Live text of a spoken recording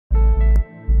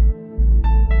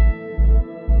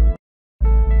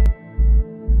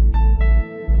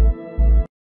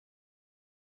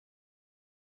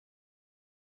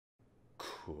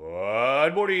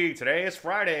Good morning. Today is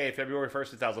Friday, February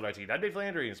 1st, 2019. I'm Dave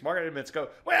Landry, and Smart Admits go,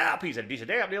 well, peace and a decent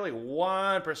day. I'm nearly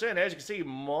 1%. As you can see,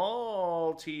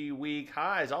 multi-week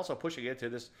highs also pushing into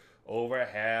this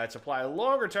overhead supply.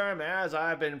 Longer term, as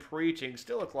I've been preaching,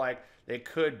 still look like they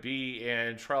could be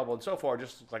in trouble. And so far,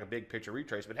 just looks like a big picture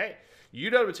retrace. But hey,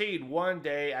 you know the routine, one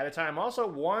day at a time. Also,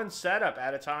 one setup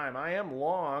at a time. I am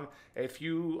long a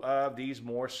few of these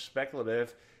more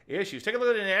speculative issues. Take a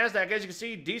look at the NASDAQ. As you can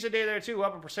see, decent day there too,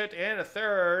 up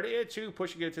 1.1%. It too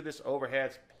pushing into this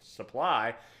overhead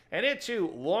supply. And it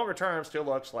too, longer term, still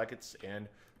looks like it's in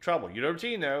trouble. You know the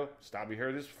routine though. Stop me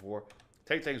hearing this before.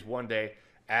 Take things one day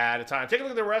at a time. Take a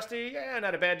look at the Rusty. Yeah,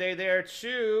 not a bad day there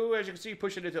too. As you can see,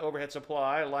 pushing into overhead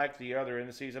supply like the other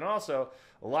indices. And also,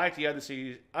 like the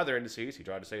other indices, he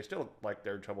tried to say, still like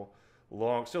they're in trouble.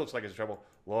 Still looks like it's in trouble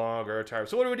longer term.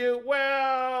 So what do?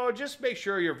 Well, just make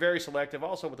sure you're very selective.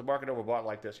 Also, with the market overbought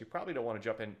like this, you probably don't want to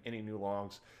jump in any new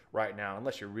longs right now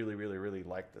unless you really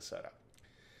like the setup.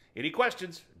 Any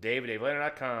questions? Dave at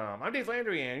DaveLandry.com. I'm Dave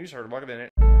Landry, and you just heard Market Minute.